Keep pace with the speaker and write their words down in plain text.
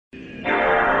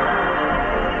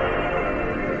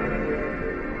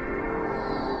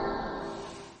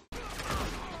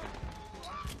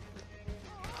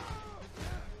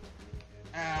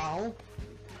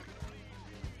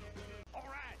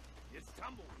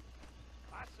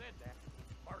I said that.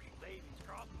 Marshal Davies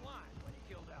crossed the line when he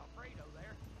killed Alfredo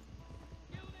there.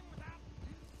 Killed him without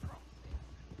due process.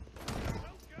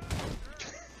 No judge,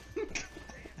 sir.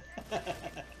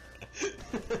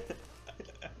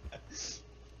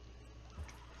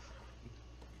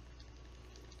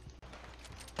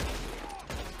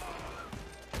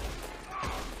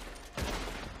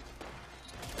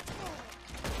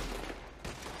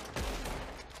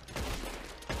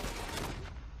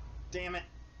 Damn it.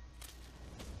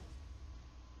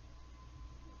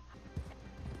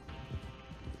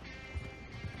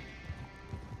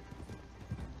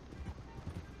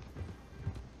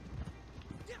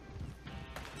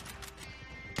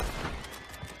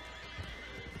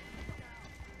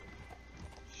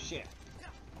 Shit.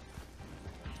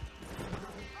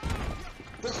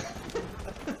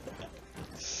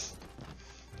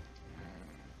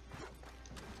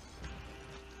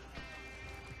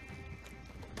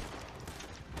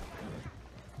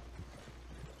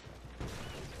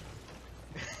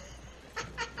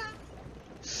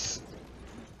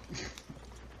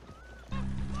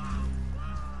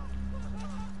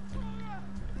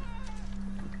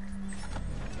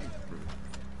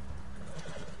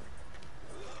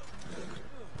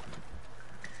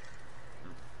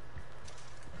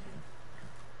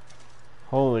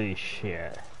 Holy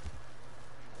shit.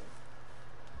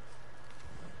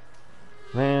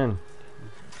 Man,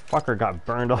 fucker got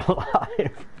burned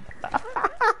alive.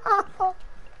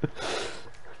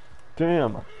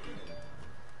 Damn.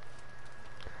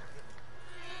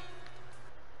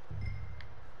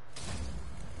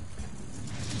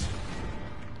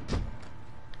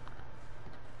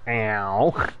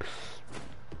 Ow.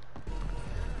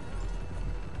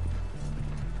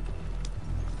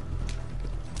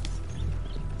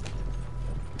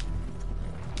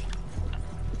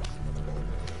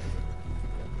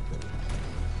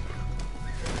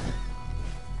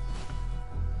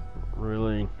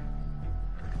 Really?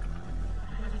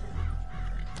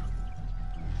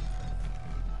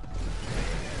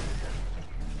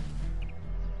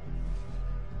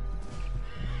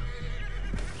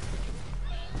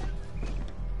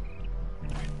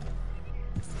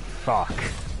 Fuck.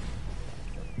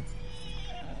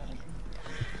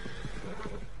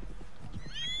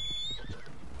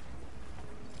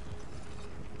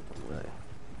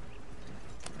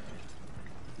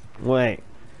 Wait.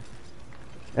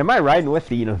 Am I riding with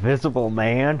the invisible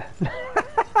man?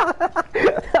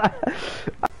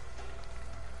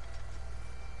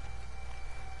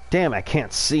 Damn, I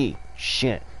can't see.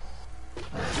 Shit.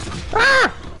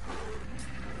 Ah!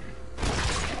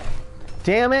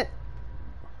 Damn it.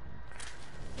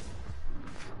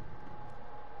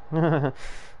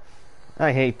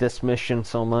 I hate this mission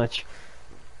so much.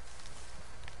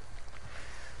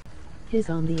 He's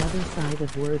on the other side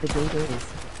of where the gate is.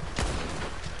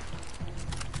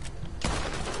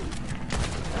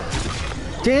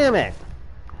 Damn it!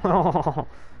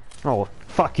 Oh,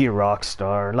 fuck you,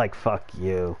 Rockstar. Like, fuck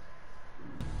you.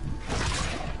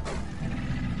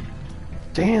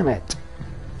 Damn it!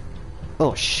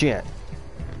 Oh, shit.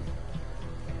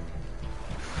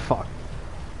 Fuck.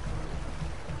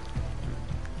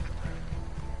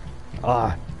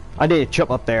 I need to jump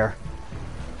up there.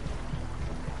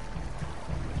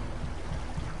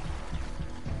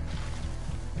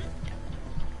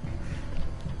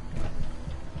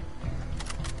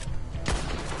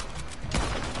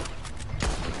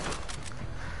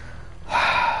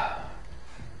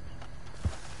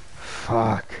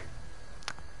 Fuck.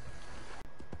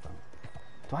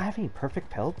 Do I have any perfect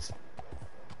pelts?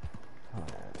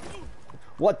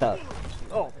 What the?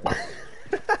 Oh.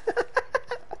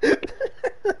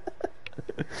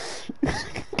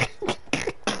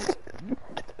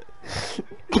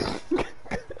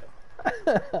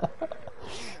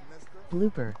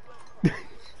 Blooper.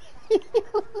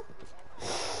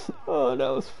 Oh, that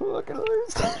was fucking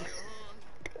hilarious.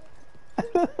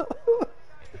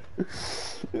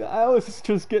 I was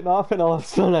just getting off and all of a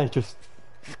sudden I just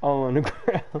fell on the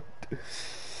ground.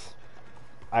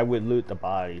 I would loot the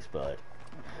bodies, but...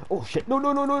 Oh shit, no,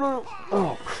 no, no, no, no, no.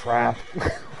 Oh crap.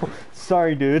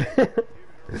 Sorry, dude.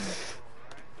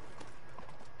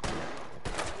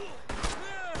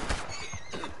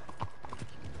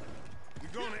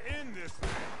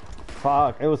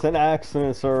 Fuck, it was an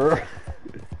accident, sir.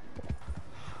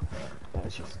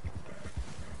 That's just...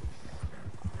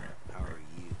 How are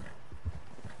you?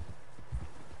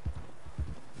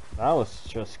 That was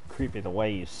just creepy the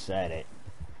way you said it.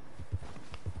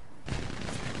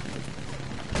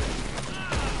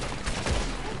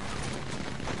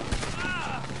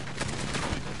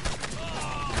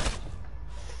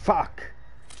 Fuck.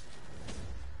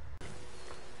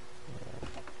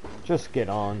 Just get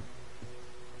on.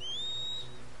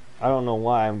 I don't know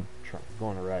why I'm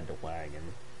going to ride the wagon.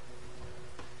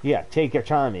 Yeah, take your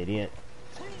time, idiot.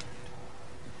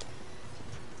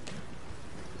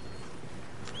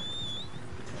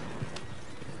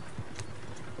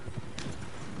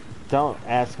 Don't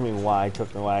ask me why I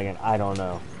took the wagon. I don't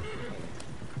know.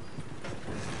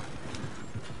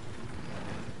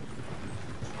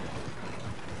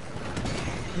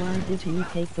 Why did you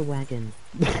take the wagon?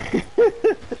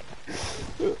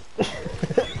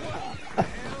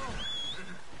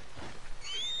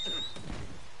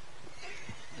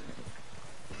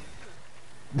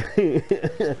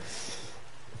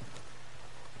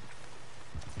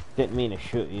 Didn't mean to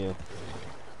shoot you.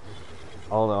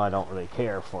 Although I don't really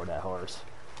care for that horse.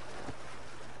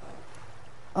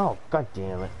 Oh, god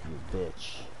damn it, you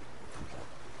bitch.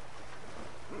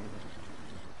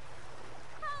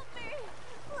 Help me,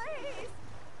 please.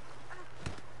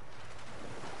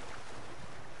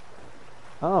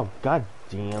 Oh, god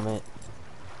damn it.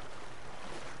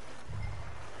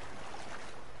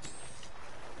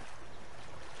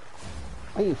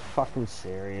 Are you fucking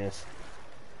serious?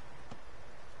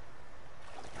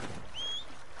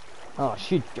 Oh,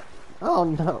 shoot. Oh,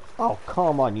 no. Oh,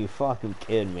 come on, you fucking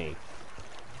kidding me.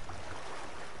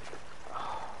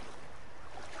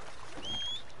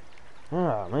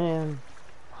 Oh, man.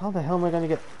 How the hell am I gonna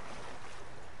get...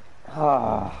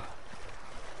 Ah.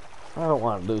 I don't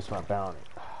want to lose my bounty.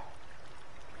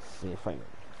 Let's see if I can...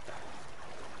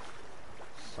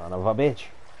 Son of a bitch.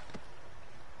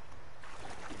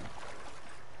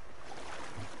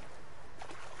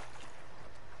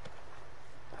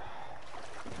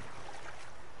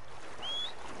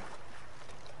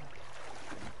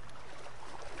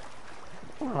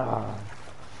 Ah,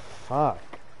 fuck.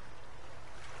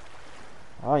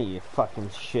 Are you fucking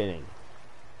shitting?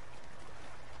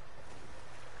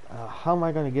 How am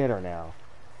I gonna get her now?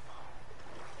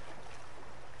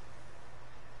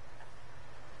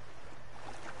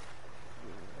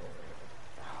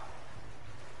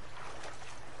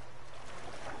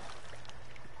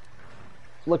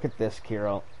 Look at this,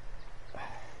 Kiro.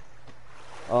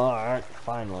 Alright,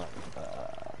 finally.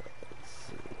 Let's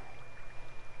see.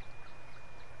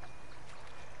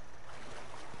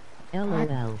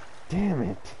 LOL. Damn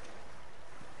it.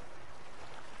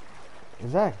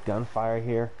 Is that gunfire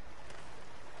here?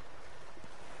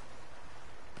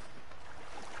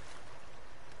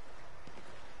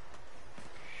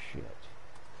 Shit.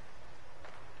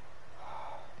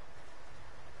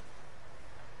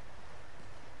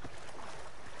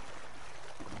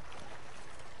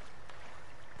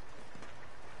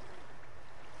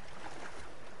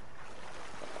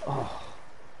 Oh.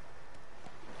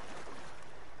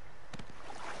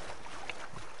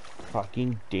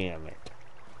 Fucking damn it.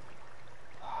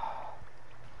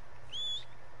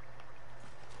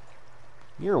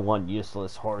 You're one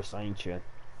useless horse, ain't you?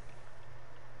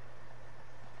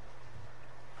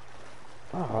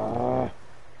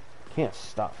 Can't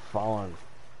stop falling.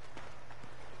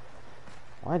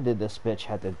 Why did this bitch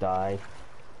have to die?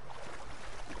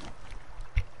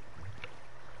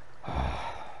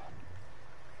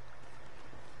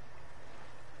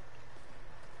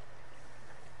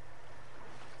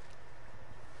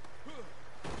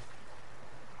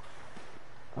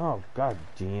 Oh, god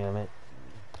damn it.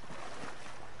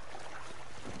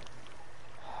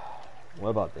 What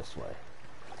about this way?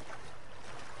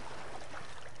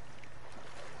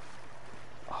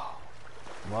 Oh,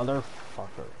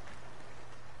 motherfucker.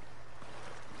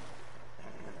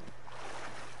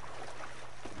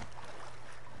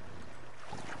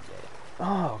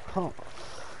 Oh, come on.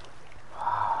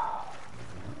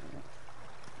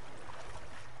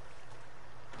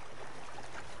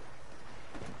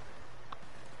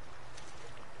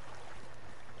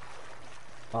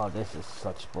 Oh, this is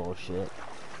such bullshit.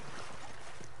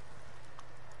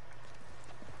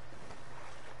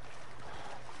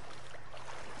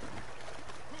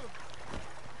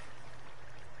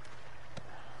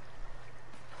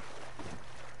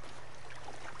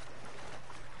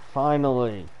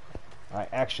 Finally! I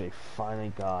actually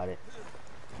finally got it.